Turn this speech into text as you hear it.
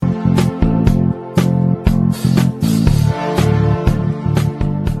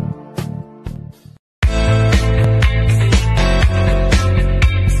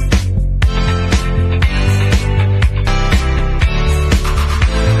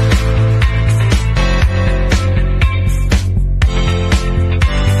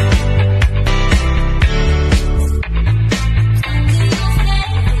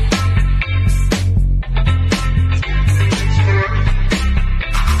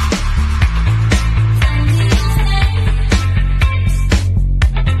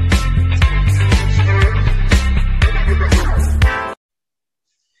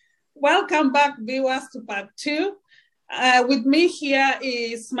Welcome back, viewers, to part 2. With me here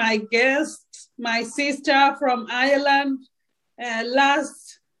is my guest, my sister from Ireland.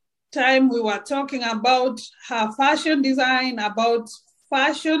 Last time we were talking about her fashion design, about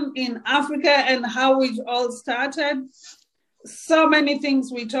fashion in Africa and how it all started. So many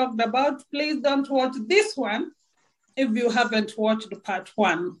things we talked about. Please don't watch this one if you haven't watched part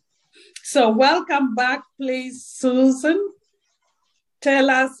 1. So welcome back, please, Susan.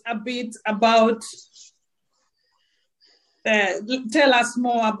 Tell us a bit about, tell us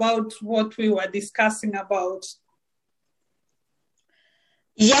more about what we were discussing about.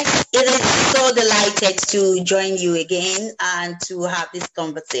 Yes, it is so delighted to join you again and to have this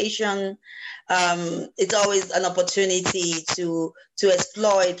conversation. It's always an opportunity to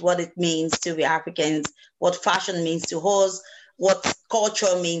exploit what it means to be Africans, what fashion means to us, what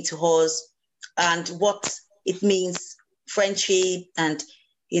culture means to us, and what it means, friendship and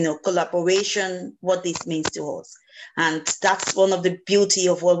collaboration, what this means to us. And that's one of the beauty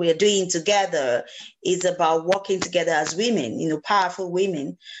of what we are doing together, is about working together as women, powerful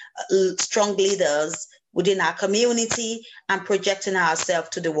women, strong leaders within our community, and projecting ourselves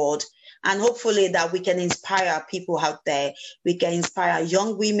to the world. And hopefully that we can inspire people out there. We can inspire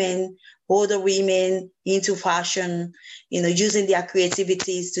young women, older women into fashion, using their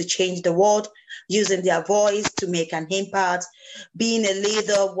creativities to change the world, using their voice to make an impact, being a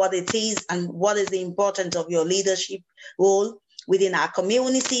leader, what it is and what is the importance of your leadership role within our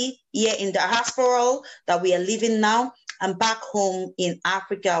community here in the diaspora that we are living now, and back home in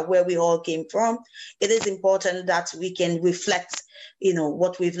Africa where we all came from. It is important that we can reflect,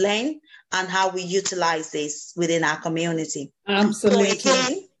 what we've learned and how we utilize this within our community. Absolutely. So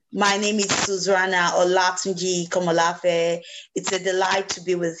again, my name is Suzanna Olatunji Komolafe. It's a delight to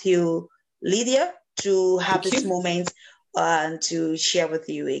be with you, Lydia, to have this moment and to share with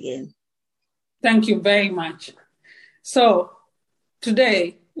you again. Thank you very much. So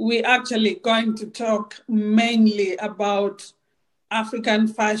today we're actually going to talk mainly about African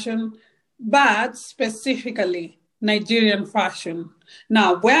fashion, but specifically Nigerian fashion.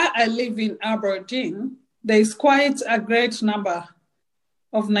 Now, where I live in Aberdeen, there is quite a great number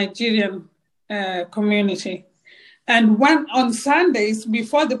of Nigerian community. And on Sundays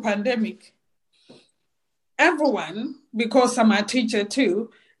before the pandemic, everyone, because I'm a teacher too,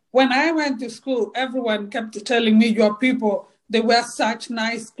 when I went to school, everyone kept telling me, your people, they wear such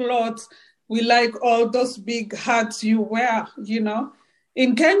nice clothes. We like all those big hats you wear,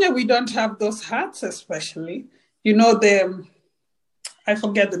 In Kenya, we don't have those hats especially. I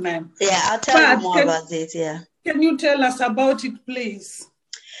forget the name. Yeah, I'll tell you more about it, yeah. Can you tell us about it, please?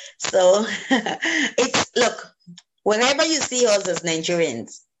 So, look, whenever you see us as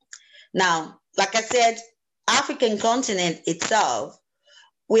Nigerians, now, like I said, African continent itself,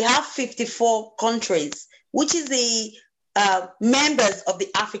 we have 54 countries, which is the members of the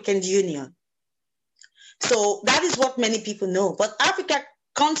African Union. So that is what many people know. But Africa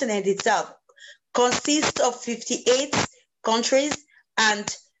continent itself consists of 58 countries,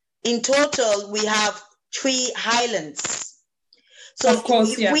 and in total we have 3 islands. So of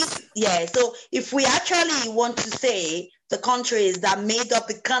course, yes. So if we actually want to say the countries that made up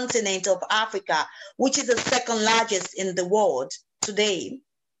the continent of Africa, which is the second largest in the world today,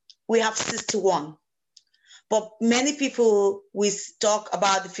 we have 61. But many people will talk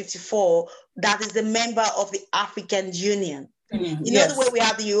about the 54, that is the member of the African Union. The way we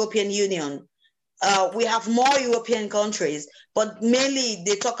have the European Union, we have more European countries, but mainly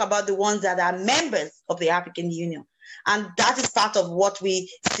they talk about the ones that are members of the African Union. And that is part of what we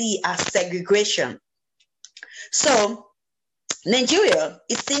see as segregation. So Nigeria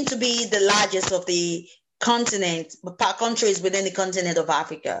is seen to be the largest of the continent, countries within the continent of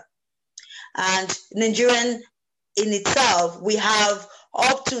Africa. And Nigerian in itself, we have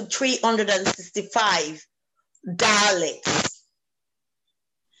up to 365 dialects.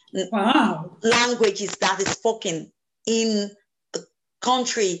 Wow. Languages that is spoken in the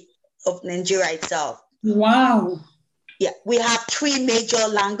country of Nigeria itself. Wow. Yeah, we have 3 major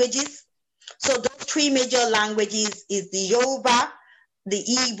languages. So those 3 major languages is the Yoruba, the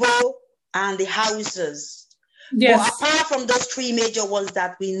Igbo, and the Hausas. Yes. But apart from those 3 major ones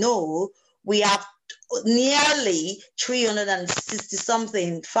that we know, we have nearly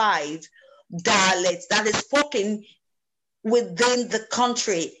 360-something 5 dialects that is spoken within the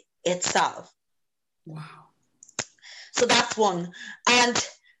country itself. Wow. So that's one. And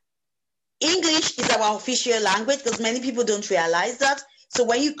English is our official language, because many people don't realize that. So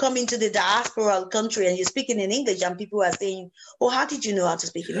when you come into the diasporal country and you're speaking in English and people are saying, oh, how did you know how to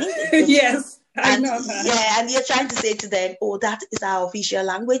speak in English? Yes. I know that. Yeah, and you're trying to say to them, oh, that is our official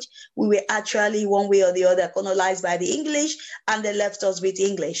language. We were actually one way or the other colonized by the English, and they left us with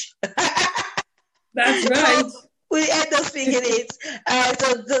English. That's right. So we end up speaking it.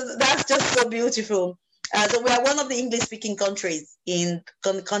 So that's just so beautiful. So we are one of the English-speaking countries in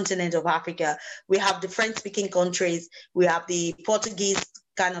the continent of Africa. We have the French-speaking countries. We have the Portuguese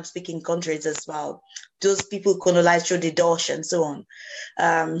kind of speaking countries as well. Those people colonized through the Dutch and so on.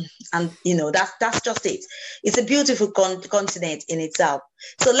 And you know, that's just it. It's a beautiful continent in itself.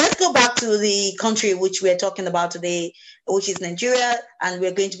 So let's go back to the country which we're talking about today, which is Nigeria, and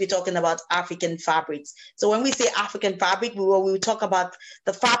we're going to be talking about African fabrics. So when we say African fabric, we will talk about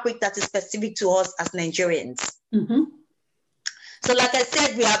the fabric that is specific to us as Nigerians. Mm-hmm. So like I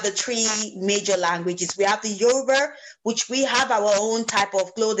said, we have the three major languages. We have the Yoruba, which we have our own type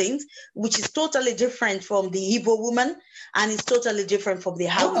of clothing, which is totally different from the Igbo woman, and it's totally different from the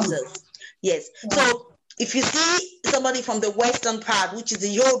Hausas. Oh. Yes. Wow. So if you see somebody from the western part, which is the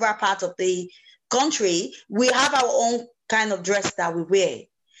Yoruba part of the country, we have our own kind of dress that we wear.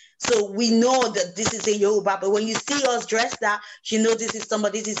 So we know that this is a Yoruba, but when you see us dressed that, you know this is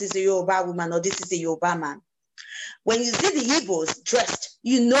somebody, this is a Yoruba woman, or this is a Yoruba man. When you see the Igbos dressed,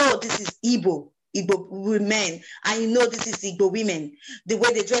 you know this is Igbo women, and you know this is Igbo women. The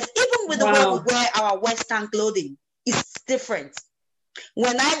way they dress, even with the way we wear our Western clothing, is different.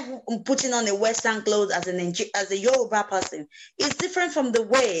 When I'm putting on a Western clothes as a Yoruba person, it's different from the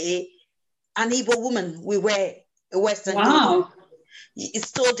way an Igbo woman will wear a Western clothing.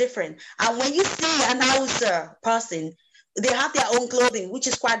 It's so different. And when you see an Hausa person, they have their own clothing, which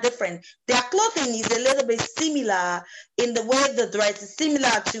is quite different. Their clothing is a little bit similar in the way the dress is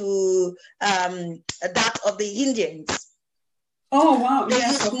similar to that of the Indians. Oh wow!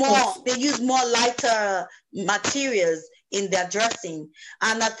 They use more lighter materials in their dressing,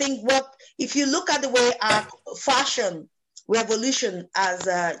 and I think if you look at the way our fashion revolution has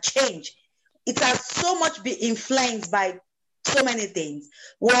changed, it has so much been influenced by so many things.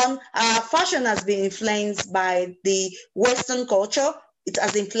 One, our fashion has been influenced by the Western culture. It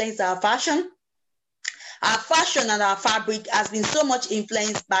has influenced our fashion. Our fashion and our fabric has been so much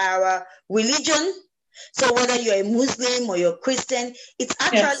influenced by our religion. So whether you're a Muslim or you're Christian, it's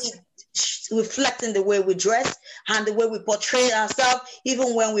actually reflecting the way we dress and the way we portray ourselves,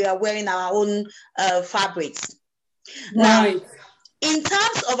 even when we are wearing our own fabrics. Right. Now, in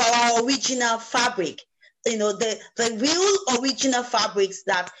terms of our original fabric, you know, the real original fabrics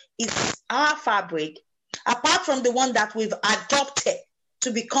that is our fabric, apart from the one that we've adopted to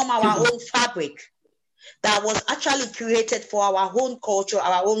become our own fabric, that was actually created for our own culture,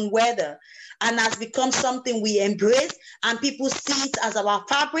 our own weather, and has become something we embrace, and people see it as our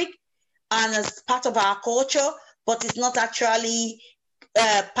fabric and as part of our culture, but it's not actually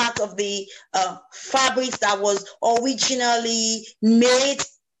part of the fabrics that was originally made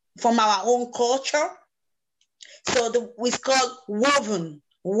from our own culture. So it's called woven,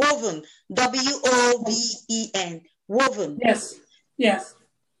 W-O-V-E-N, woven. Yes, yes.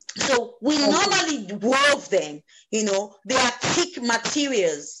 So we normally wove them, you know, they are thick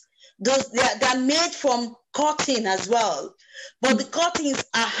materials. They're made from cotton as well, but the cottons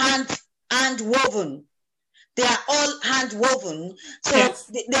are hand woven. They are all hand woven. So yes,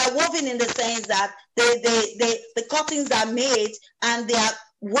 they are woven in the sense that the cottons are made and they are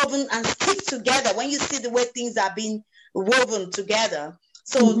woven and stick together. When you see the way things are being woven together,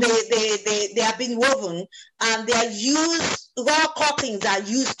 so they are being woven, and they are used, raw cottons are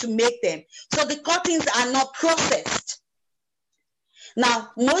used to make them. So the cottons are not processed. Now,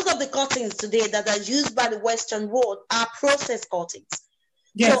 most of the cottons today that are used by the Western world are processed cottons.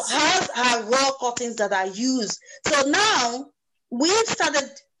 Yes. So ours are raw cottons that are used. So now we've started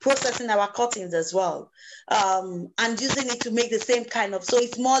processing our cottons as well, and using it to make the same kind of, so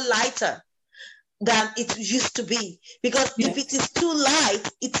it's more lighter than it used to be. Because if it is too light,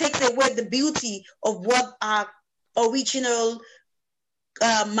 it takes away the beauty of what our original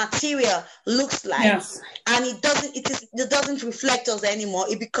material looks like. Yes. And it doesn't reflect us anymore.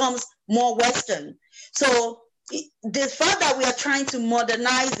 It becomes more Western. So the fact that we are trying to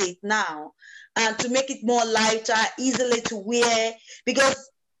modernize it now and to make it more lighter, easily to wear, because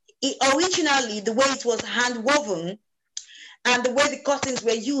originally the way it was hand woven and the way the cottons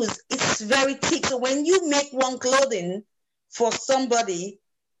were used, it's very thick. So when you make one clothing for somebody,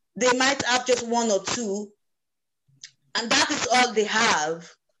 they might have just one or two, and that is all they have.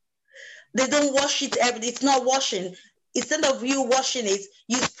 They don't wash it it's not washing. Instead of you washing it,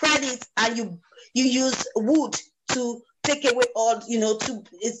 you spread it and you use wood to take away all, you know,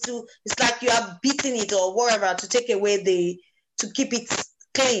 it's like you are beating it or whatever to take away to keep it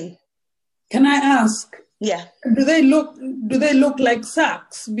clean. Can I ask? Yeah. Do they look like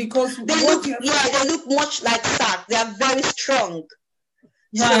sacks? Because they look much like sacks. They are very strong.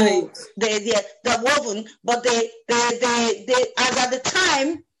 Right. So they're woven, but they as at the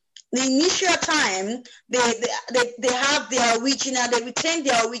time, the initial time, they have their original, they retain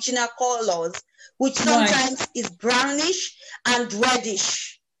their original colors, which sometimes is brownish and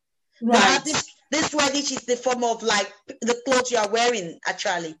reddish. Right. They have this reddish is the form of like the clothes you are wearing.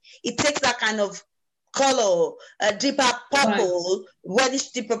 Actually, it takes that kind of color, deeper purple,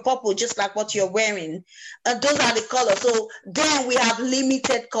 reddish deeper purple, just like what you're wearing. And those are the colors. So then we have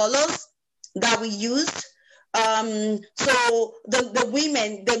limited colors that we used. So the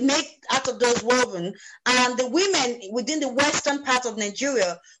women, they make out of those woven, and the women within the western part of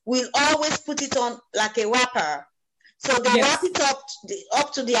Nigeria will always put it on like a wrapper. So they wrap it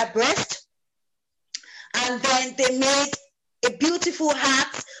up to their breast, and then they made a beautiful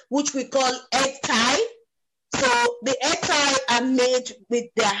hat, which we call egg tie. So the egg tie are made with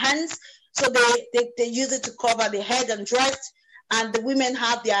their hands. So they use it to cover the head and dress. And the women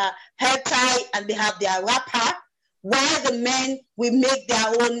have their hair tie and they have their wrapper, while the men will make their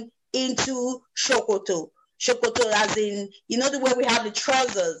own into shokoto. Shokoto as in, you know, the way we have the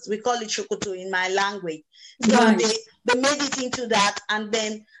trousers, we call it shokoto in my language. So they made it into that, and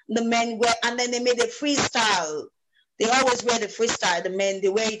then the men wear, and then they made a freestyle. They always wear the freestyle. The men, they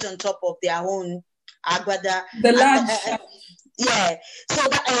wear it on top of their own agbada. The large. Yeah. So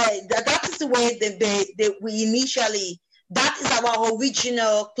that is the way we initially. That is our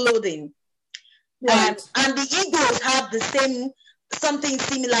original clothing. Right. And the Igbos have the same, something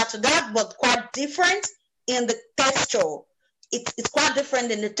similar to that, but quite different in the texture. It's quite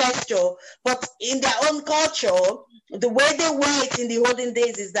different in the texture, but in their own culture, the way they wear it in the olden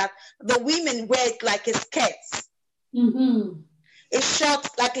days is that the women wear it like a skirt. Mm-hmm.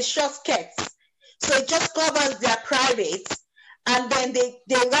 Like a short skirt. So it just covers their private, and then they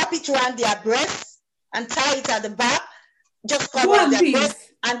wrap it around their breasts and tie it at the back, just cover their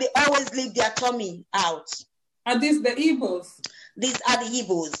breasts, and they always leave their tummy out. Are these the Igbos? These are the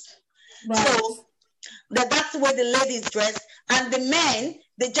Igbos. Right. So that's the way the ladies dress, and the men,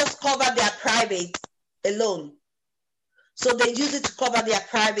 they just cover their private alone. So they use it to cover their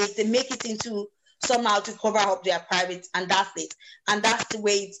private, they make it into somehow to cover up their private, and that's it. And that's the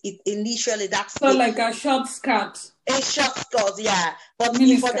way it initially, that's so like a short skirt. A short skirt, yeah. But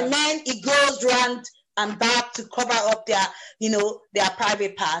for the men, it goes round and back to cover up their, you know, their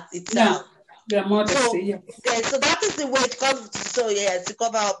private parts itself. Their modesty, so that is the way it comes. So to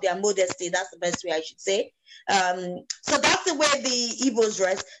cover up their modesty, that's the best way I should say. So that's the way the Igbos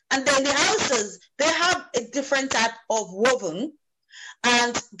dress. And then the Hausas, they have a different type of woven,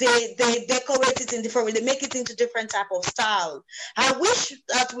 and they decorate it in different way. They make it into different type of style. I wish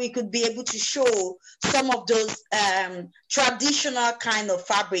that we could be able to show some of those traditional kind of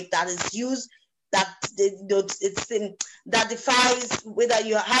fabric that is used, that that defies whether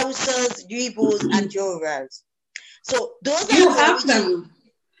you're Hausas, Igbos, and Yorubas. So those you have them.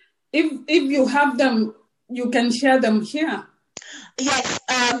 If you have them, you can share them here. Yes,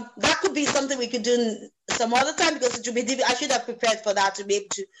 that could be something we could do some other time, because it will be difficult. I should have prepared for that to be able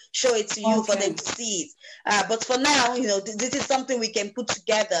to show it to you for them to see it. But for now, you know, this is something we can put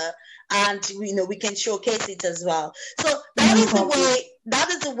together, and you know, we can showcase it as well. So that is the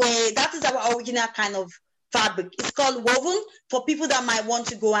way. That is our original kind of fabric. It's called woven. For people that might want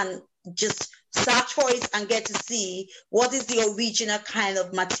to go and just search for it and get to see what is the original kind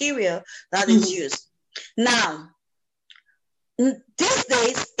of material that is used. Now, these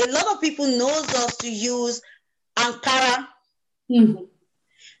days, a lot of people knows us to use Ankara. Mm-hmm.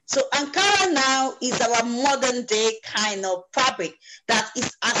 So Ankara now is our modern day kind of fabric that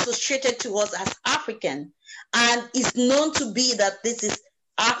is associated to us as African, and is known to be that this is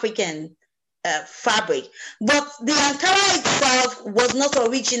African fabric. But the Ankara itself was not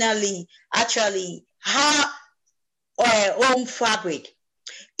originally actually her own fabric.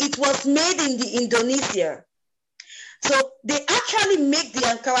 It was made in Indonesia. So they actually make the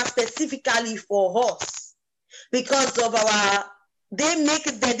Ankara specifically for us because of they make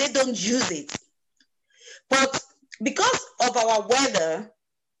it there, they don't use it. But because of our weather,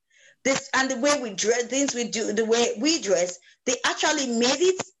 and the way we dress, the way we dress, they actually made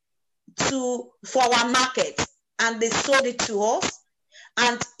it for our market, and they sold it to us,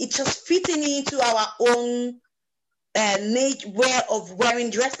 and it's just fitting into our own way of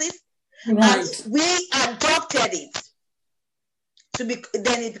wearing dresses. Right. And we adopted it.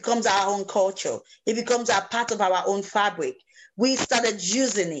 Then it becomes our own culture. It becomes a part of our own fabric. We started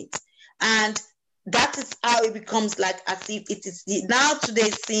using it, and that is how it becomes like as if it is now today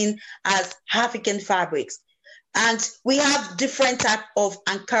seen as African fabrics. And we have different type of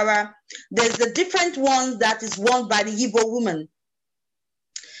Ankara. There's the different one that is worn by the Igbo woman.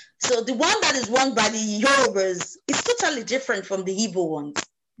 So the one that is worn by the Yorubas is totally different from the Igbo ones.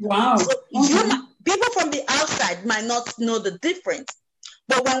 Wow. So people from the outside might not know the difference.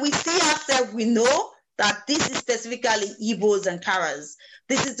 But when we see ourselves, we know that this is specifically Igbos and Ankaras.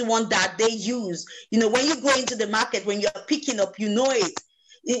 This is the one that they use. You know, when you go into the market, when you're picking up, you know it.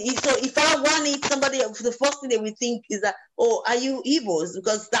 So if I want it, somebody, the first thing they will think is that, oh, are you Igbos?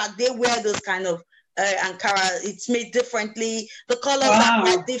 Because that they wear those kind of Ankara. It's made differently. The colors are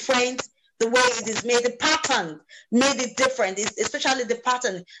quite different. The way it is made, the pattern made it different. Especially the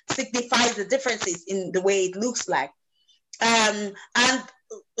pattern signifies the differences in the way it looks like. And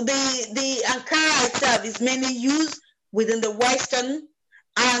the Ankara itself is mainly used within the Western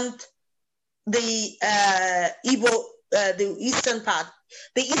and the Igbo, the Eastern part.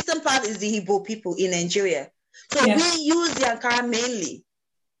 The Eastern part is the Igbo people in Nigeria. So we use the Ankara mainly.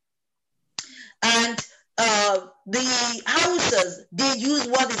 And the Hausas, they use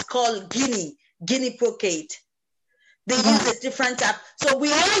what is called Guinea brocade. They use a different type. So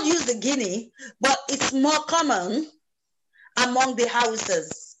we all use the Guinea, but it's more common among the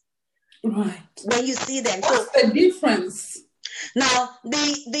Hausas. Right. When you see them. What's the difference? Now,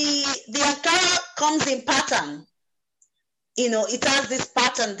 the Ankara comes in pattern. You know, it has this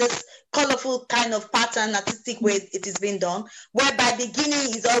pattern, this colorful kind of pattern, artistic way it is being done, whereby the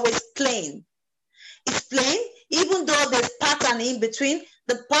Guinea is always plain. It's plain, even though there's pattern in between.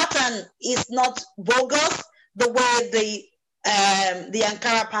 The pattern is not bogus the way the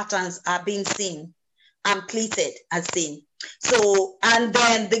Ankara patterns are being seen and pleated as seen. So, and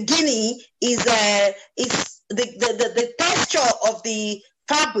then the Guinea is the texture of the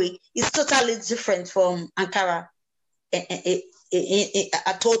fabric is totally different from Ankara.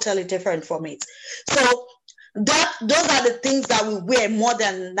 Totally different from it. So those are the things that we wear more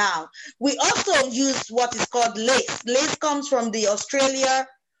than now. We also use what is called lace. Lace comes from the Austria,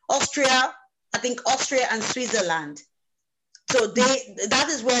 I think Austria and Switzerland. So that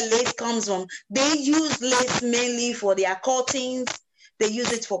is where lace comes from. They use lace mainly for their curtains. They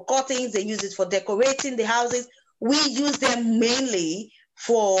use it for curtains. They use it for decorating the houses. We use them mainly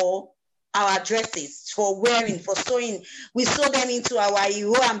for our dresses, for wearing, for sewing. We sew them into our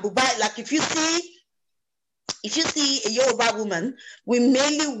Iro and Buba. Like if you see a Yoruba woman, we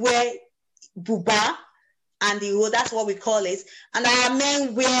mainly wear Buba and Iro, that's what we call it. And our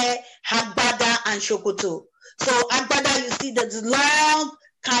men wear Agbada and Shokoto. So Agbada, you see the long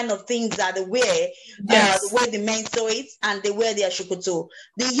kind of things that they wear, the way the men sew it, and they wear their Shokoto.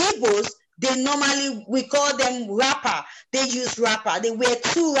 The Igbos, they normally, we call them wrapper. They use wrapper. They wear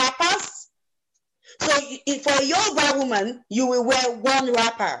 2 wrappers. So for a Yoruba woman, you will wear 1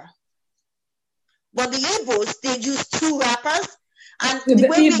 wrapper. But the Igbos, they use 2 wrappers. And the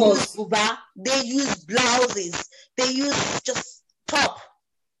way we use Buba, they use blouses. They use just top.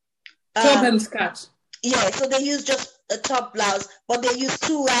 Top and skirt. Yeah, so they use just a top blouse, but they use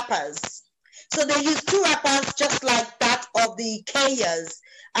 2 wrappers. So they use 2 wrappers just like that of the Kenyas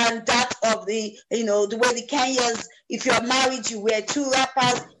and that of the, you know, the way the Kenyas, if you're married, you wear 2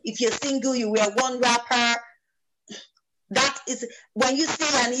 wrappers. If you're single, you wear 1 wrapper. That is, when you see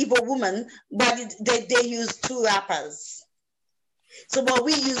an Igbo woman, but they use 2 wrappers. So, but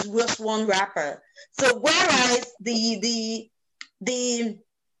we use just 1 wrapper. So whereas the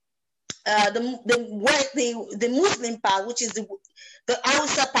Muslim part, which is the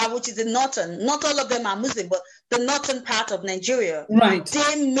Hausa part, which is the northern, not all of them are Muslim, but the northern part of Nigeria, right?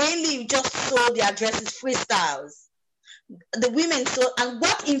 They mainly just sew their dresses freestyles. The women sew, and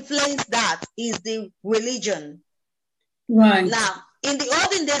what influenced that is the religion. Right. Now, in the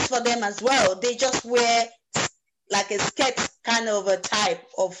olden days for them as well, they just wear like a skirt kind of a type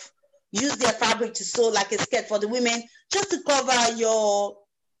of, use their fabric to sew like a skirt for the women, just to cover your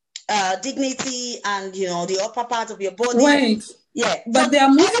dignity and, you know, the upper part of your body. Wait. Yeah. But so they are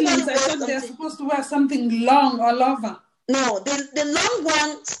Muslims. I thought they're supposed to wear something long all over. No, the long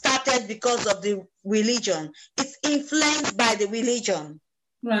one started because of the religion. It's influenced by the religion.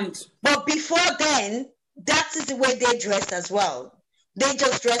 Right. But before then, that is the way they dressed as well. They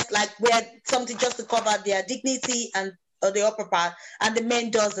just dressed like wear something just to cover their dignity and the upper part, and the men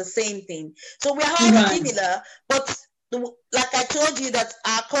does the same thing. So we're all similar, but like I told you, that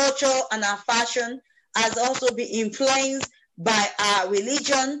our culture and our fashion has also been influenced by our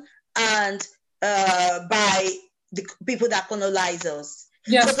religion and by the people that colonize us.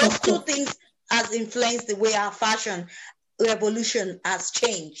 Yes, so those 2 things has influenced the way our fashion revolution has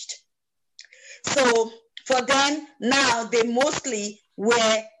changed. So for them now, they mostly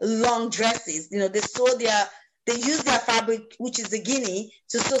wear long dresses. You know, they use their fabric, which is the guinea,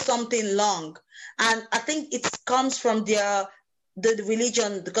 to sew something long. And I think it comes from the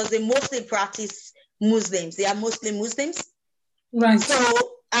religion, because they mostly practice Muslims. They are mostly Muslims. Right. So,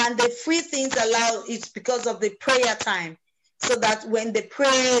 and the free things allowed is because of the prayer time. So that when they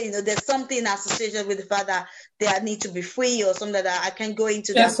pray, you know, there's something associated with the fact that they need to be free or something like that. I can go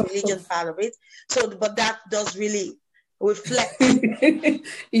into that religion part of it. So, but that does really reflect.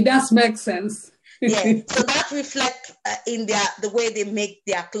 It does make sense. Yeah, so that reflects in the way they make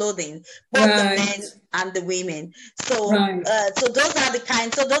their clothing, both the men and the women. So, so those are the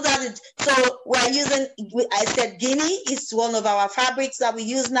kinds. So those are the. So we're using. I said guinea is one of our fabrics that we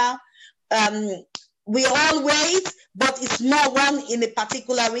use now. We all wear it, but it's more one in a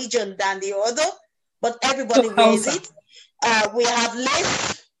particular region than the other. But everybody wears it. We have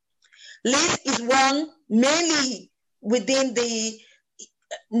lace. Lace is one mainly within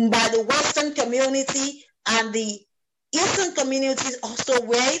by the Western community, and the Eastern communities also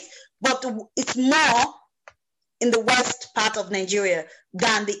wear it, but it's more in the West part of Nigeria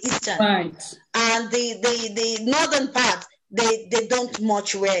than the Eastern. Right. And the Northern part, they don't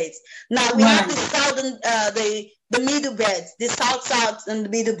much wear it. Now we have the Southern, the Middle Belt, the South and the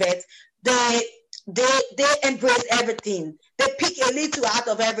Middle Belt. They embrace everything. They pick a little out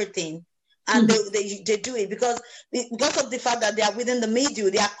of everything. And they do it because of the fact that they are within the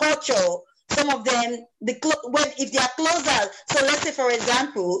middle, their culture. Some of them, if they are closer. So let's say, for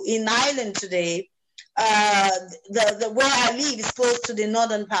example, in Ireland today, the where I live is close to the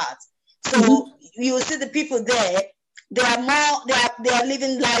northern part. So you will see the people there. They are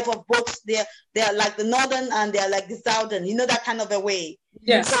living life of both. They are like the northern and they are like the southern. You know, that kind of a way.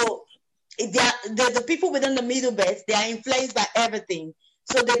 Yes. So the people within the middle belt, they are influenced by everything.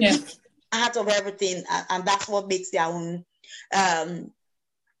 So they pick out of everything, and that's what makes their own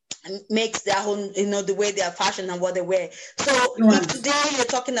you know, the way they are fashioned and what they wear. So if today you're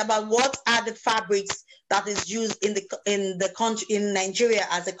talking about what are the fabrics that is used in the country, in Nigeria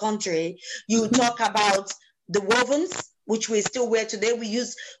as a country, you talk about the wovens, which we still wear today. We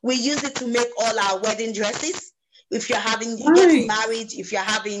use it to make all our wedding dresses. If you're getting married, if you're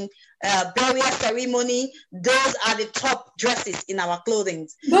having a burial ceremony, those are the top dresses in our clothing.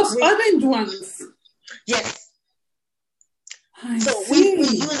 Those orange ones. Yes. So we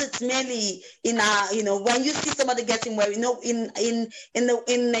use it mainly in our, you know, when you see somebody getting married, you know,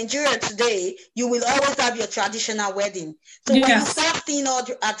 in Nigeria today, you will always have your traditional wedding. So when you start seeing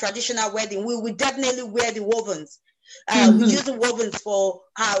our traditional wedding, we will definitely wear the wovens. We use the wovens for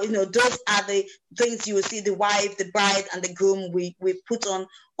how, you know, those are the things you will see the wife, the bride, and the groom we put on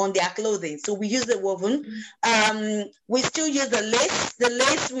their clothing. So we use the woven. We still use the lace. The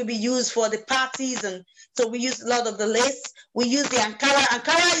lace will be used for the parties, and so we use a lot of the lace. We use the Ankara.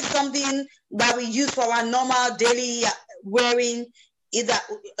 Ankara is something that we use for our normal daily wearing, either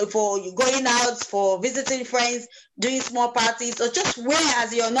for going out, for visiting friends, doing small parties, or just wear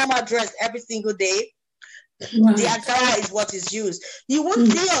as your normal dress every single day. The Ankara is what is used. You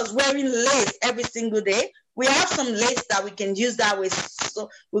won't see us wearing lace every single day. We have some lace that we can use that way. So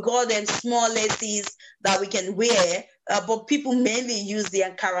we call them small laces that we can wear. But people mainly use the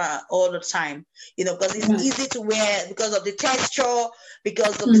Ankara all the time, you know, because it's easy to wear because of the texture,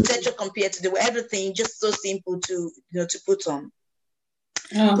 because of the texture compared to everything, just so simple to, you know, to put on.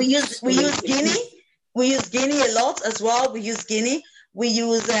 We use guinea. We use guinea a lot as well. We use guinea. We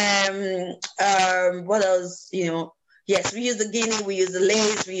use what else? You know, yes, we use the guinea, we use the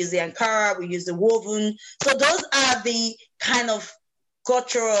lace, we use the Ankara, we use the woven. So those are the kind of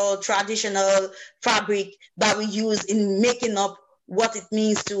cultural, traditional fabric that we use in making up what it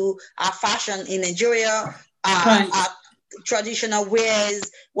means to our fashion in Nigeria, our traditional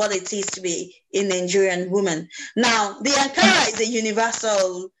wears, what it is to be a Nigerian woman. Now, the Ankara is a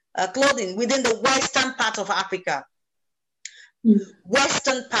universal clothing within the western part of Africa.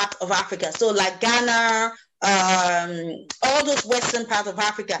 Western part of Africa, so like Ghana, all those western part of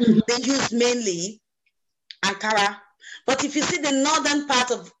Africa, they use mainly Ankara. But if you see the northern part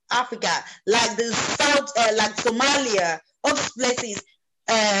of Africa, like the south, like Somalia, all those places,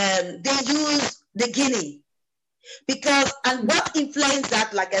 they use the guinea. Because, and what influenced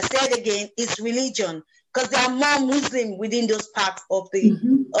that, like I said again, is religion. Because there are more Muslim within those parts of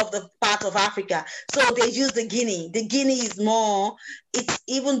the part of Africa, so they use the guinea. The guinea is more. It's,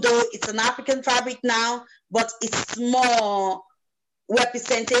 even though it's an African fabric now, but it's more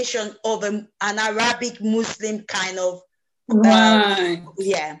representation of an Arabic Muslim kind of.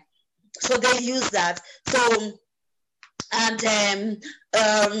 Yeah. So they use that. So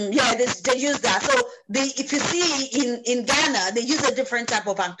yeah, they use that. So if you see in Ghana, they use a different type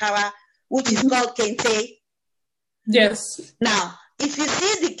of Ankara, which is called Kente. Yes. Now, if you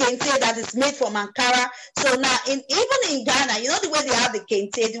see the Kente that is made from Ankara, so now even in Ghana, you know the way they have the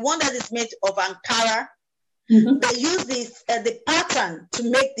Kente, the one that is made of Ankara, they use the pattern to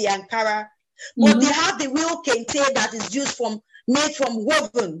make the Ankara, but they have the real Kente that is made from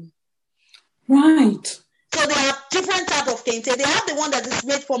woven. Right. So they have different type of Kente. They have the one that is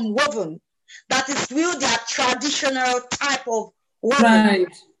made from woven, that is real their traditional type of woven. Right.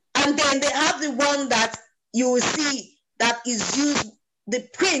 And then they have the one that you will see that is used, the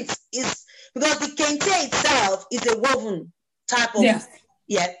print is, because the Kente itself is a woven type of,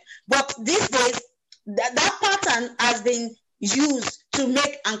 But these days, that pattern has been used to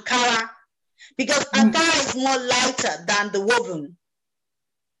make Ankara, because Ankara is more lighter than the woven.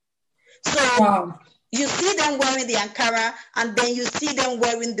 So you see them wearing the Ankara, and then you see them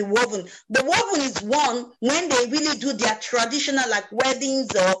wearing the woven. The woven is one when they really do their traditional, like weddings,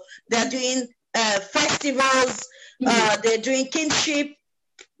 or they're doing festivals, they're doing kinship,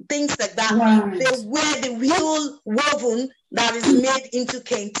 things like that. Right. They wear the real woven that is made into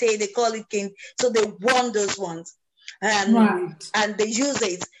Kente. They call it Kente. So they won those ones. And they use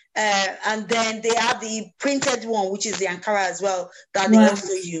it. And then they have the printed one, which is the Ankara as well, that they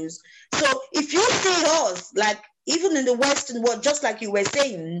also use. So if you see us, like even in the Western world, just like you were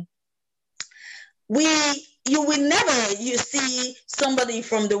saying, you will never see somebody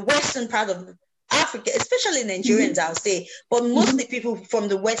from the Western part of Africa, especially Nigerians, I'll say, but mostly people from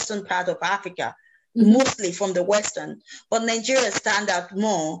the Western part of Africa, mostly from the Western, but Nigeria stand out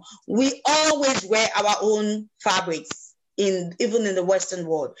more. We always wear our own fabrics, even in the Western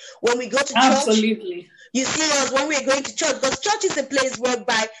world. When we go to church, you see us when we're going to church, because church is a place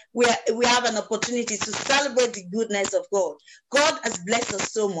whereby we have an opportunity to celebrate the goodness of God. God has blessed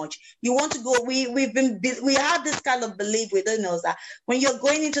us so much. You want to go, we have this kind of belief within us that when you're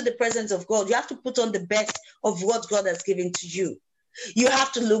going into the presence of God, you have to put on the best of what God has given to you. You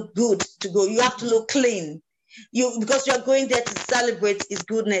have to look good to go. You have to look clean. Because you're going there to celebrate his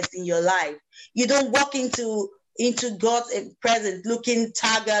goodness in your life. You don't walk into God's presence looking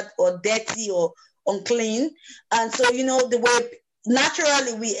tired or dirty or unclean. And so, you know, the way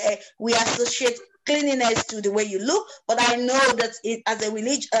naturally we associate cleanliness to the way you look, but I know that as a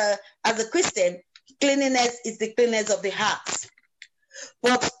religion, as a Christian, cleanliness is the cleanness of the heart.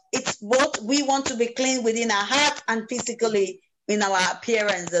 But it's both, we want to be clean within our heart and physically in our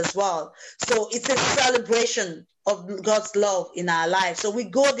appearance as well. So it's a celebration of God's love in our life. So we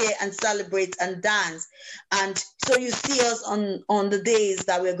go there and celebrate and dance. And so you see us on the days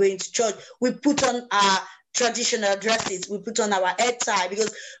that we're going to church, we put on our traditional dresses, we put on our head tie,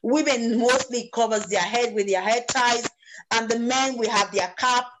 because women mostly covers their head with their head ties, and the men, we have their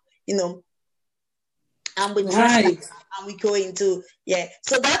cap, you know, and we dress like that, and we go into,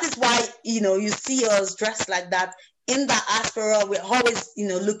 so that is why, you know, you see us dressed like that. In the diaspora, we're always, you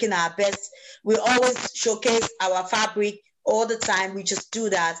know, looking our best. We always showcase our fabric all the time. We just do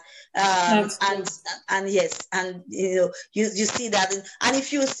that. And yes, and you know, you see that. And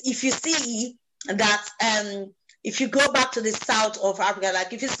if you see that, if you go back to the south of Africa,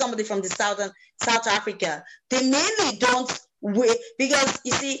 like if it's somebody from the South Africa, they mainly don't wear, because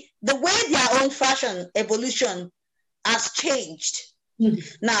you see the way their own fashion evolution has changed.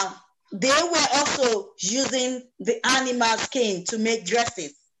 Now, they were also using the animal skin to make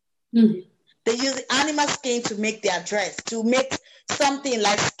dresses. They use the animal skin to make their dress, to make something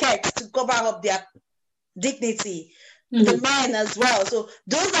like skirts to cover up their dignity. The men as well. So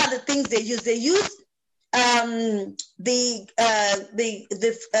those are the things they use. They use the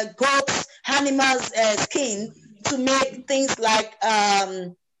goat's animal's skin to make things like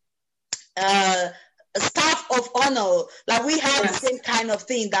staff of honor. Like we have the same kind of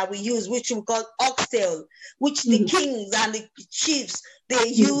thing that we use, which we call oxtail, which the kings and the chiefs, they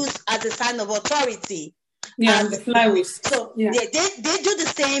use as a sign of authority. And the flowers. So they do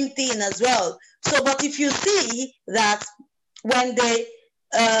the same thing as well. So, but if you see that when their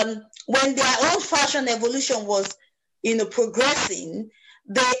own fashion evolution was, you know, progressing,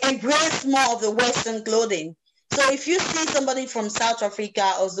 they embraced more of the Western clothing. So if you see somebody from South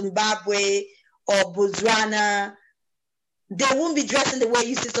Africa or Zimbabwe or Botswana, they won't be dressing the way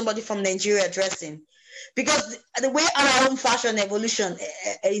you see somebody from Nigeria dressing, because the way our own fashion evolution,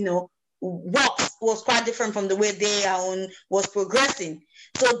 you know, was quite different from the way their own was progressing.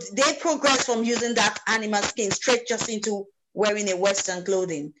 So they progressed from using that animal skin straight just into wearing a Western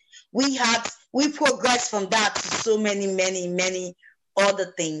clothing. We progressed from that to so many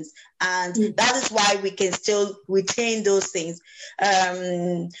other things. And that is why we can still retain those things.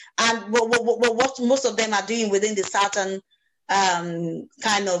 And what most of them are doing within the southern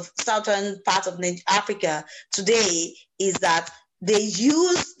kind of southern part of Africa today is that they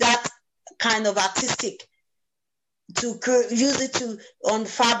use that kind of artistic to use it to on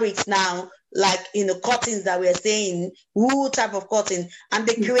fabrics now, like cottons that we're saying, wool type of cotton, and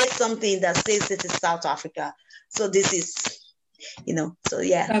they create something that says this is South Africa. So this is, so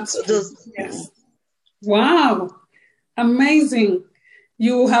yeah. That's so those, yes. Wow, amazing.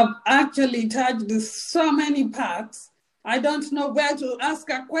 You have actually touched so many parts. I don't know where to ask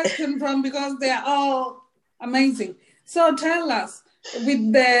a question from because they are all amazing. So tell us,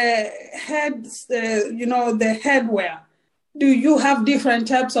 with the heads, the headwear, do you have different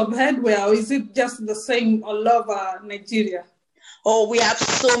types of headwear, or is it just the same all over Nigeria? Oh, we have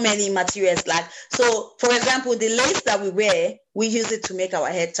so many materials. So for example, the lace that we wear, we use it to make our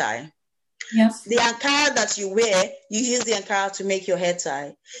head tie. Yes. The Ankara that you wear, you use the Ankara to make your head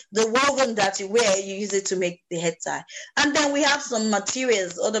tie. The woven that you wear, you use it to make the head tie. And then we have some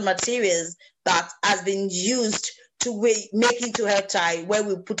materials, other materials that has been used to make into head tie, where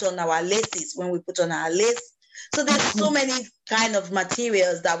we put on our laces, when we put on our lace. So there's so many kind of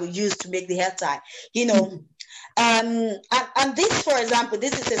materials that we use to make the head tie, and this, for example,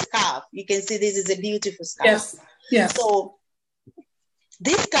 this is a scarf. You can see this is a beautiful scarf. Yes. Yes. So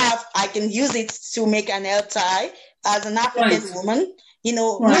this scarf, I can use it to make an head tie as an African woman,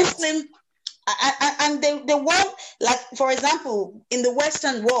 Muslim, and they want, like, for example, in the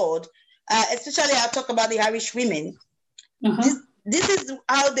Western world, especially I'll talk about the Irish women. This is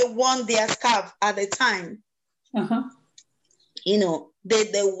how they won their scarf at the time. They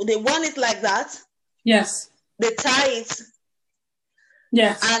want it like that. Yes. They tie it.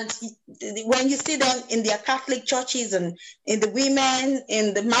 Yes. And when you see them in their Catholic churches and in the women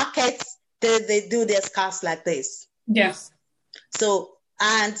in the markets, they do their scarves like this. Yes. So,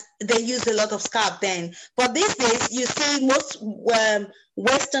 and they use a lot of scarf then. But these days, you see most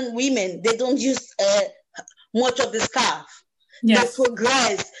Western women, they don't use much of the scarf. Yes. They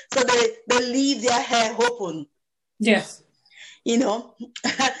progress, so they leave their hair open. Yes. They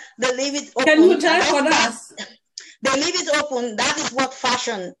leave it open. Can you tie for us? They leave it open. That is what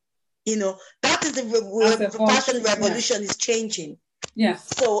fashion, that is the fashion revolution is changing. Yes.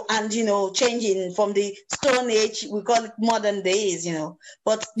 So, and, changing from the Stone Age, we call it modern days,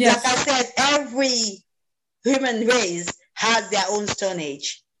 But yes. Like I said, every human race has their own Stone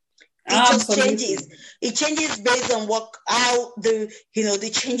Age. It Absolutely. just changes. It changes based on how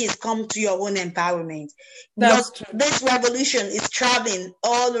the changes come to your own empowerment. That's true. This revolution is traveling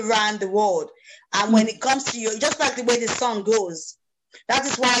all around the world. And when it comes to you, just like the way the sun goes, that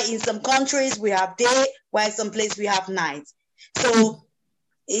is why in some countries we have day, while in some places we have night. So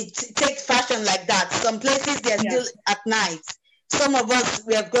it takes fashion like that. Some places they're still at night. Some of us,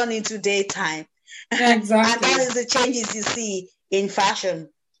 we have gone into daytime. Exactly. And that is the changes you see in fashion.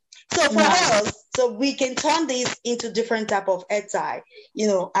 So for us, so we can turn this into different type of head tie.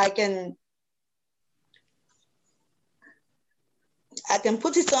 I can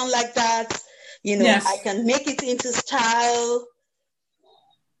put it on like that. Yes. I can make it into style.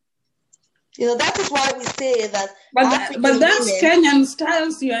 That is why we say that. But that's Kenyan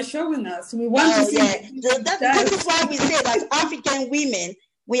styles you are showing us. We want to see. Yeah. That is why we say that African women,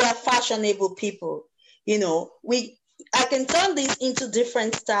 we are fashionable people. I can turn this into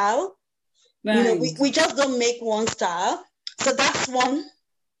different style. Right. We just don't make one style. So that's one.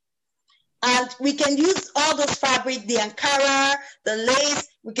 And we can use all those fabric, the Ankara, the lace,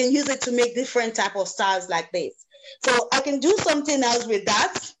 we can use it to make different type of styles like this. So I can do something else with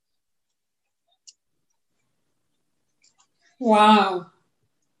that. Wow.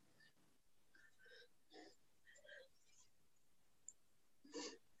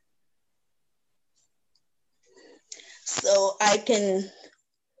 So I can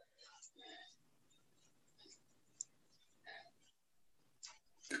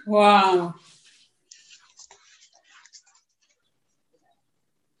wow.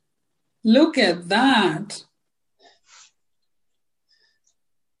 Look at that.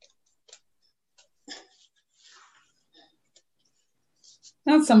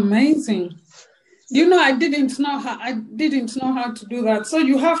 That's amazing. I didn't know how to do that. So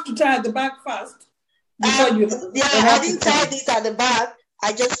you have to tie the back first. I didn't tie this at the back.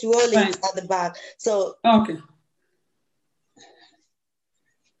 I just roll it at the back. So okay.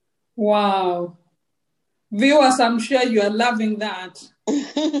 Wow. Viewers, I'm sure you are loving that.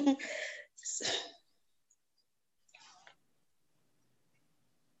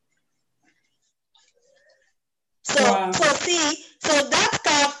 So see, So that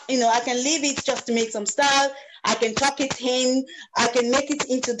scarf, I can leave it just to make some style. I can tuck it in. I can make it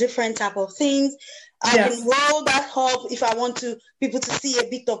into different type of things. I can roll that up if I want people to see a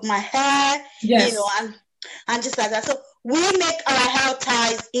bit of my hair, and just like that. So we make our hair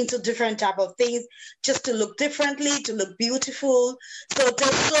ties into different type of things just to look differently, to look beautiful. So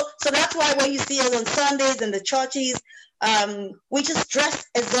that's why when you see us on Sundays in the churches, we just dress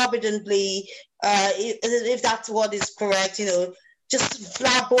exorbitantly, if that's what is correct, just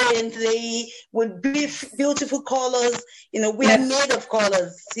flamboyantly with beautiful colors. We are made of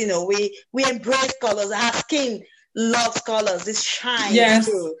colors. We embrace colors. Our skin loves colors. It shines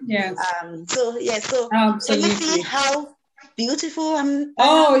too. Yes. So Absolutely. can you see how beautiful I'm?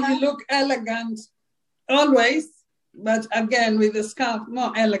 You look elegant always, but again with the scarf,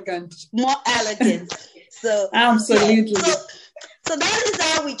 more elegant. More elegant. So absolutely. So that is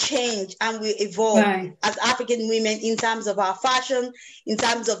how we change and we evolve as African women in terms of our fashion, in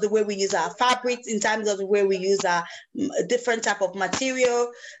terms of the way we use our fabrics, in terms of the way we use our different type of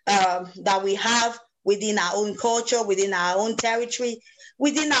material that we have within our own culture, within our own territory,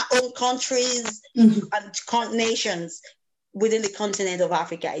 within our own countries and nations, within the continent of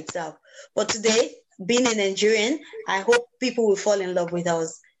Africa itself. But today, being a Nigerian, I hope people will fall in love with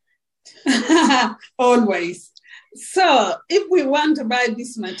us. Always. So if we want to buy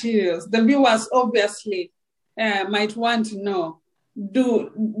these materials, the viewers obviously might want to know,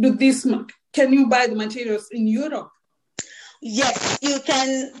 can you buy the materials in Europe? Yes, you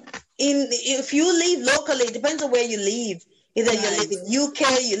can. If you live locally, it depends on where you live. Either you live in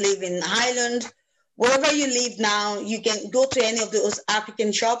UK, you live in Ireland, wherever you live now, you can go to any of those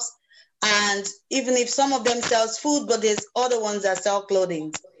African shops. And even if some of them sells food, but there's other ones that sell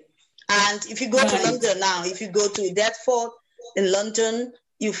clothing. And if you go to London now, if you go to Deptford in London,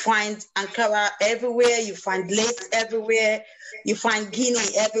 you find Ankara everywhere, you find lace everywhere, you find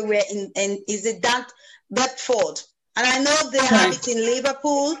Guinea everywhere. Is it Deptford? And I know they have it in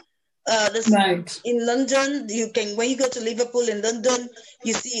Liverpool. In London, when you go to Liverpool in London,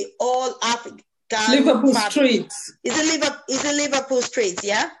 you see all African Liverpool streets. Is it Liverpool streets?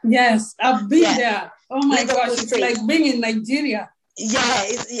 Yeah. Yes, I've been there. Oh my gosh, it's like being in Nigeria. Yeah,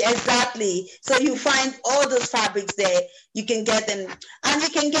 exactly. So you find all those fabrics there. You can get them, and you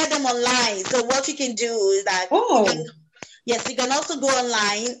can get them online. So what you can do is that you can also go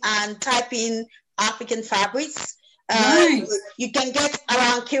online and type in African fabrics. You can get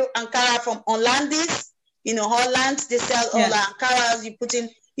around Ankara from Hollandis. Holland, they sell all the Ankaras.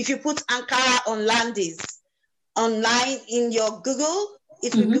 If you put Ankara Hollandis online in your Google,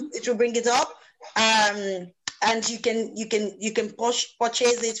 it will bring it up. And you can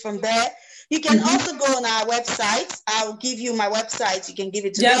purchase it from there. You can also go on our website. I'll give you my website. You can give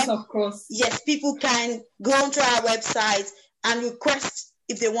it to them. Yes, of course. Yes, people can go onto our website and request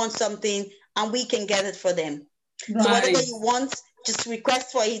if they want something, and we can get it for them. So whatever you want, just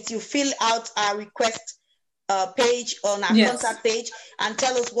request for it. You fill out our request page on our contact page and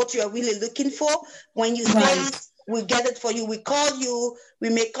tell us what you are really looking for. When you say it, we'll get it for you. We call you, we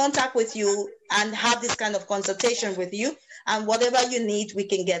make contact with you and have this kind of consultation with you. And whatever you need, we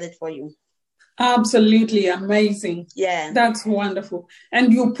can get it for you. Absolutely amazing. Yeah. That's wonderful.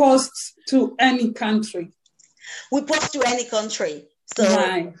 And you post to any country? We post to any country. So,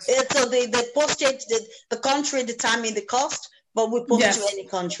 so the postage, the country determine the cost, but we post to any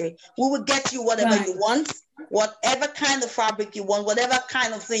country. We will get you whatever you want, whatever kind of fabric you want, whatever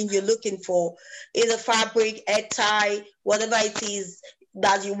kind of thing you're looking for, either fabric, a tie, whatever it is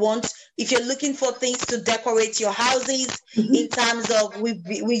that you want. If you're looking for things to decorate your houses, in terms of, we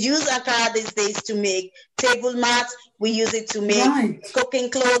use Ankara these days to make table mats. We use it to make cooking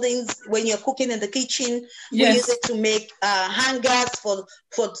clothing when you're cooking in the kitchen. We use it to make hangers for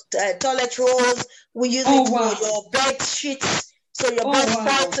toilet rolls. We use it for your bed sheets. So your bed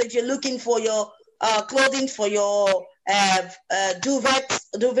sprouts. So if you're looking for your clothing for your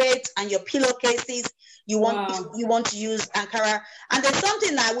duvet and your pillowcases, you want to use Ankara. And there's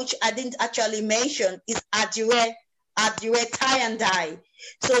something now which I didn't actually mention is Adire tie and dye.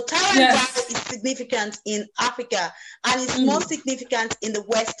 So tie and dye is significant in Africa, and it's more significant in the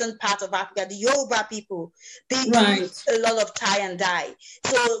western part of Africa. The Yoruba people, they do a lot of tie and dye.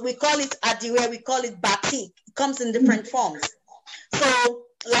 So we call it Adire, we call it batik. It comes in different forms. So,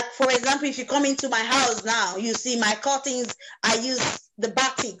 like for example, if you come into my house now, you see my curtains. I use the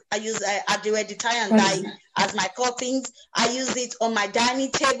batik. I use Adire, the tie and dye as my curtains. I use it on my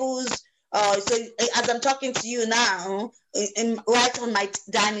dining tables, So as I'm talking to you now, right on my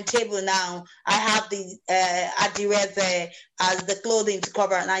dining table now, I have the adire there as the clothing to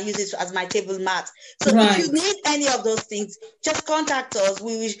cover, and I use it as my table mat. So if you need any of those things, just contact us.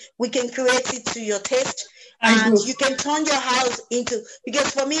 We can create it to your taste. And you can turn your house into, because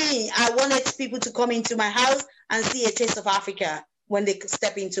for me, I wanted people to come into my house and see a taste of Africa when they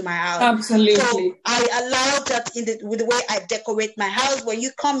step into my house. Absolutely. So I allow that with the way I decorate my house. When you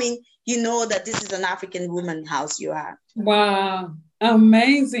come in, you know that this is an African woman house you are. Wow,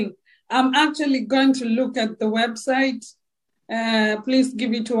 amazing. I'm actually going to look at the website. Please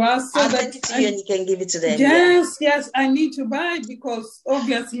give it to us. I'll send it to you and you can give it to them. Yes, I need to buy it because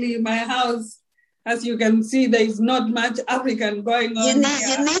obviously my house, as you can see, there is not much African going on. You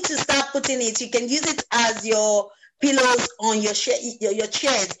need to start putting it. You can use it as your pillows on your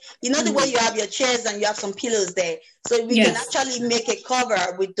chairs. You know the way you have your chairs and you have some pillows there. So we can actually make a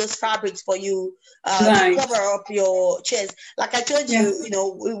cover with those fabrics for you to cover up your chairs. Like I told you, you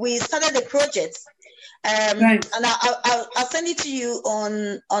know, we started the project. And I'll send it to you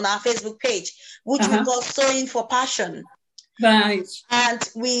on our Facebook page, which we call Sewing for Passion. Right. And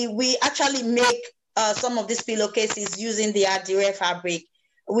we actually make some of these pillowcases using the adire fabric.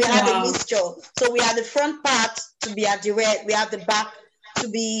 We have a mixture. So we have the front part to be adire. We have the back to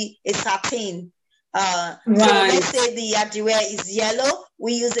be a satin. So let's say the adire is yellow.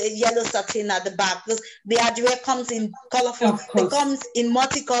 We use a yellow satin at the back because the adire comes in colorful. It comes in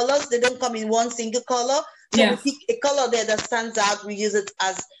multicolors. They don't come in one single color. So we pick a color there that stands out. We use it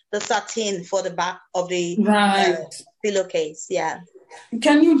as the satin for the back of the pillowcase. Yeah.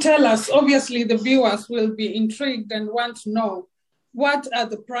 Can you tell us, obviously the viewers will be intrigued and want to know, what are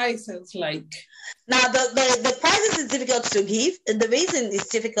the prices like? Now, the prices is difficult to give. And the reason it's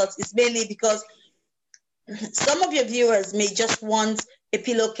difficult is mainly because some of your viewers may just want a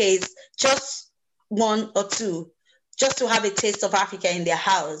pillowcase, just one or two, just to have a taste of Africa in their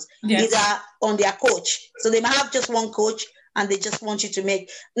house, either on their couch. So they might have just one couch and they just want you to make.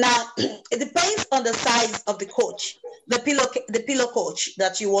 Now, it depends on the size of the couch, the pillow couch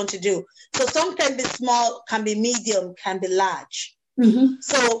that you want to do. So some can be small, can be medium, can be large.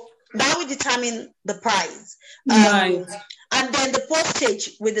 So that will determine the price. And then the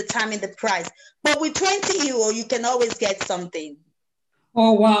postage will determine the price. But with 20 euro, you can always get something.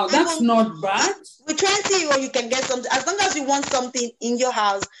 Oh, wow. That's not bad. With 20 euro, you can get something. As long as you want something in your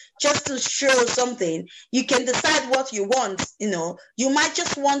house, just to show something, you can decide what you want. You know, you might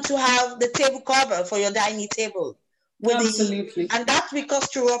just want to have the table cover for your dining table. Absolutely. And that will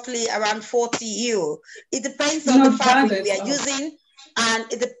cost you roughly around 40 euro. It depends on the fabric we are using, and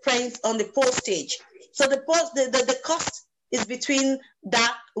it depends on the postage. So the cost is between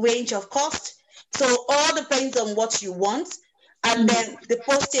that range of cost. So all depends on what you want, and then the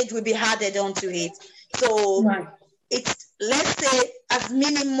postage will be added onto it. So it's, let's say, as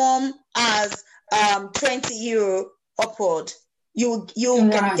minimum as 20 euro upward. You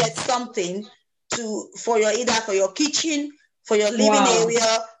can get something for your kitchen, for your living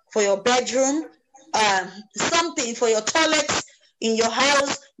area, for your bedroom, something for your toilets in your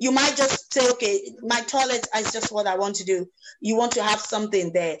house. You might just say, okay, my toilet is just what I want to do. You want to have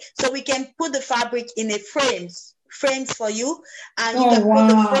something there. So we can put the fabric in a frames for you, and you can put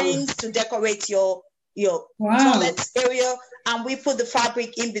the frames to decorate your toilet area, and we put the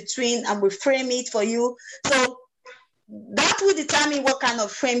fabric in between and we frame it for you. So that will determine what kind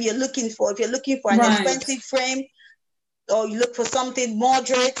of frame you're looking for. If you're looking for an expensive frame, or you look for something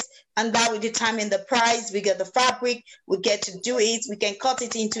moderate, and that will determine the price. We get the fabric, we get to do it, we can cut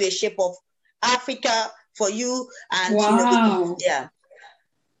it into a shape of Africa for you. And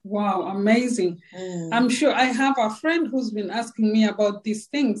wow, amazing. I'm sure I have a friend who's been asking me about these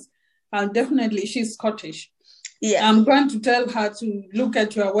things, and definitely she's Scottish. I'm going to tell her to look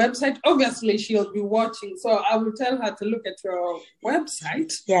at your website. Obviously she'll be watching, so I will tell her to look at your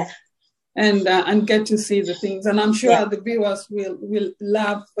website and get to see the things. And I'm sure the viewers will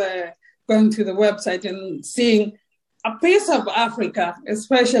love going to the website and seeing a piece of Africa.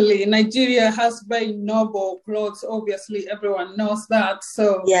 Especially Nigeria has very noble clothes. Obviously everyone knows that.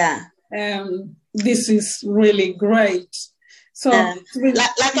 So this is really great. So,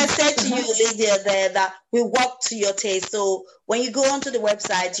 like I said to you, Lydia, that we walk to your taste. So when you go onto the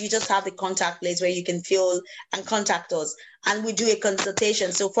website, you just have the contact place where you can fill and contact us, and we do a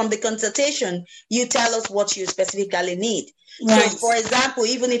consultation. So from the consultation, you tell us what you specifically need. So for example,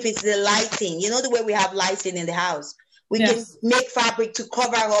 even if it's the lighting, you know, the way we have lighting in the house, we can make fabric to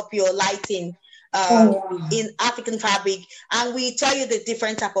cover up your lighting in African fabric, and we tell you the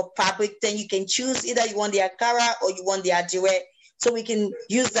different type of fabric. Then you can choose either you want the Ankara or you want the adire. so we can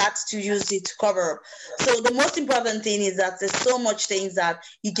use that to use it to cover up. So the most important thing is that there's so much things that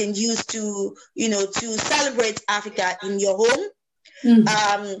you can use to, to celebrate Africa in your home,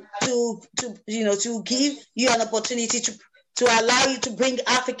 to give you an opportunity to allow you to bring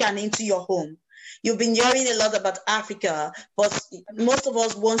African into your home. You've been hearing a lot about Africa, but most of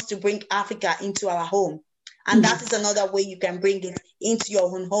us want to bring Africa into our home. And that is another way you can bring it into your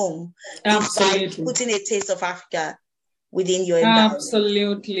own home. Absolutely. By putting a taste of Africa within your environment.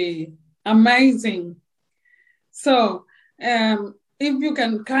 Absolutely. Amazing. So, if you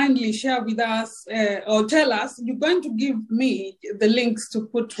can kindly share with us or tell us, you're going to give me the links to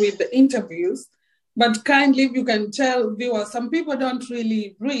put with the interviews, but kindly if you can tell viewers, some people don't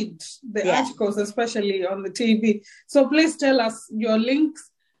really read the articles, especially on the TV. So please tell us your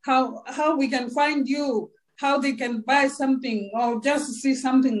links, how we can find you, how they can buy something or just see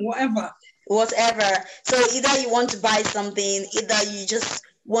something, whatever. So either you want to buy something, either you just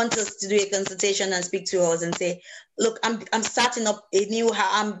want us to do a consultation and speak to us and say, look, I'm starting up a new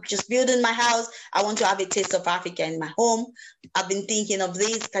house. I'm just building my house. I want to have a taste of Africa in my home. I've been thinking of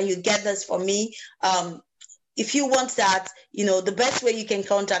this. Can you get this for me? If you want that, the best way you can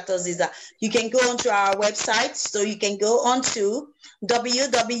contact us is that you can go onto our website. So you can go onto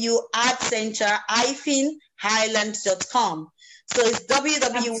www.artcenter-highland.com. So it's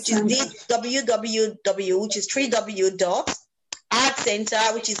www, which is 3w. Art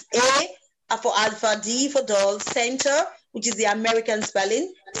Center, which is A for Alpha, D for Doll, Center, which is the American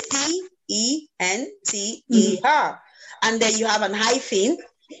spelling, CENTER. And then you have an hyphen,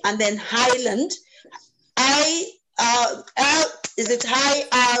 and then Highland,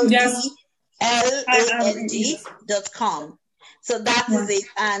 IRDLAND.com. So that is it.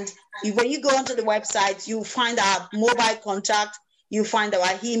 And when you go onto the website, you find our mobile contact, you find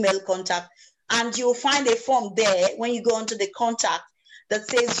our email contact, and you'll find a form there when you go onto the contact that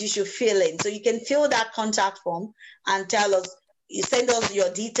says you should fill in. So you can fill that contact form and tell us, you send us your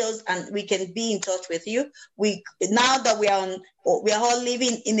details and we can be in touch with you. Now that we are all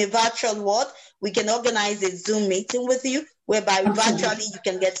living in a virtual world, we can organize a Zoom meeting with you, whereby virtually you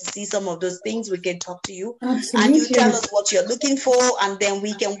can get to see some of those things. We can talk to you. Absolutely. And you tell us what you're looking for, and then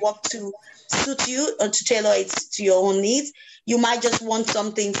we can work to suit you and to tailor it to your own needs. You might just want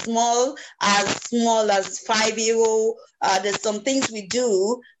something small as €5. There's some things we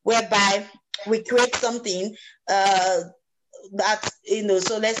do whereby we create something that,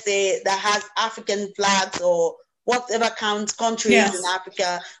 so let's say that has African flags or whatever country is in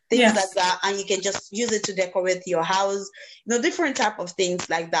Africa, things like that, and you can just use it to decorate your house, different type of things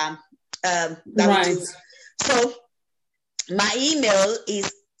like that. We do. So my email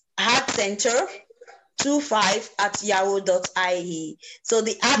is artcenter25@yahoo.ie. So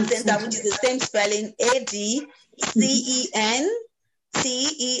the Art Center, which is the same spelling,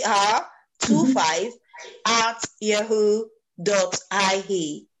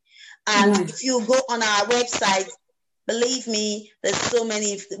 ADCENTER25@yahoo.ie. And if you go on our website, believe me, there's so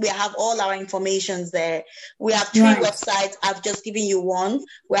many. We have all our information there. We have 3 websites. I've just given you one.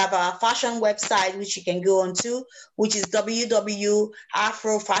 We have our fashion website, which you can go on to, which is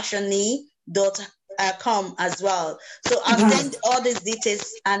www.afrofashiony.com as well. So I've sent all these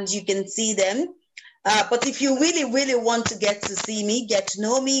details and you can see them. But if you really, really want to get to see me, get to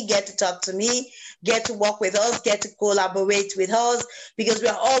know me, get to talk to me, get to work with us, get to collaborate with us, because we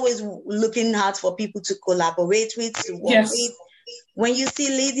are always looking hard for people to collaborate with, to work with. When you see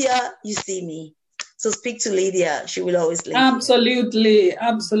Lydia, you see me. So speak to Lydia. She will always listen. Absolutely.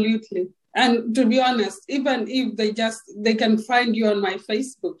 Absolutely. And to be honest, even if they can find you on my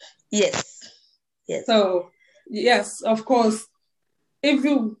Facebook. Yes. So, yes, of course. If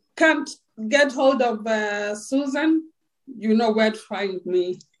you can't get hold of Susan, you know where to find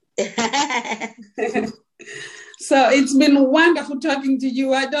me. So it's been wonderful talking to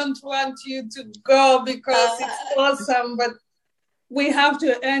you. I don't want you to go because it's awesome, but we have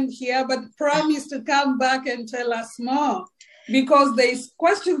to end here. But promise to come back and tell us more, because there's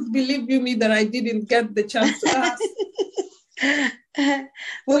questions, believe you me, that I didn't get the chance to ask.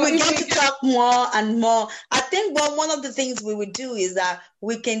 We will get to talk more and more. I think one of the things we would do is that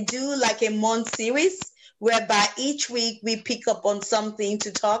we can do like a month series, whereby each week we pick up on something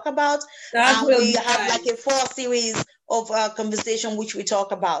to talk about. And we have like a 4 series of conversation which we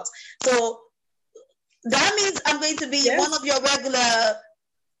talk about. So that means I'm going to be one of your regular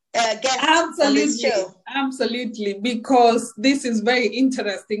guests on this show. Absolutely, because this is very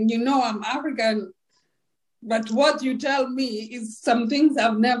interesting. I'm African, but what you tell me is some things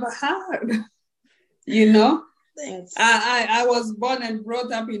I've never heard. Thanks. I was born and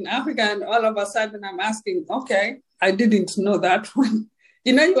brought up in Africa, and all of a sudden I'm asking, okay, I didn't know that one.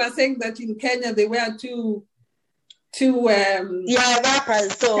 You know, you were saying that in Kenya they wear two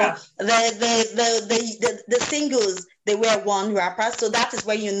wrappers. So yeah. the singles, they wear one wrapper. So that is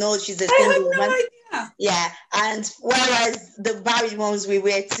when you know she's a I single had woman. no idea. Yeah. And whereas the married ones, we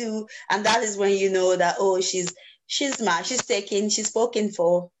wear two, and that is when you know that, oh, she's mad, she's taken, she's spoken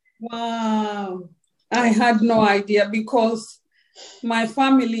for. Wow. I had no idea, because my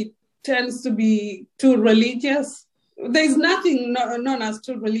family tends to be too religious. There's nothing known as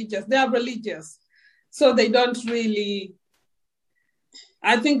too religious. They are religious. So they don't really,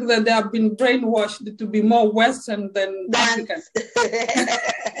 I think that they have been brainwashed to be more Western than African.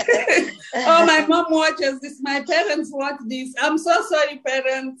 Oh, my mom watches this. My parents watch this. I'm so sorry,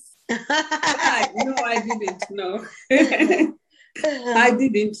 parents. No, I didn't know. I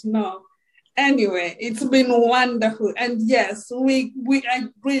didn't know. Anyway, it's been wonderful. And yes, I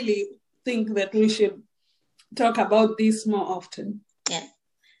really think that we should talk about this more often. Yeah.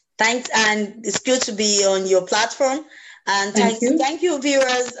 Thanks. And it's good to be on your platform. And thank you,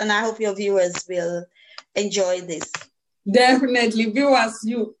 viewers. And I hope your viewers will enjoy this. Definitely. Viewers,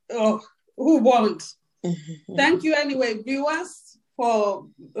 who won't? Thank you anyway, viewers, for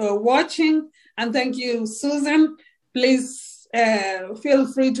watching. And thank you, Susan. Please feel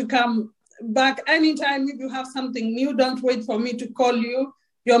free to come back anytime if you have something new. Don't wait for me to call you.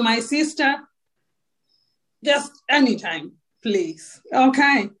 You're my sister. Just anytime, please.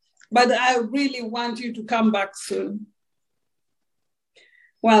 Okay. But I really want you to come back soon.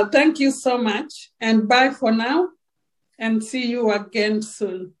 Well, thank you so much. And bye for now. And see you again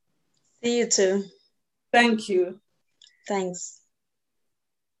soon. See you too. Thank you. Thanks.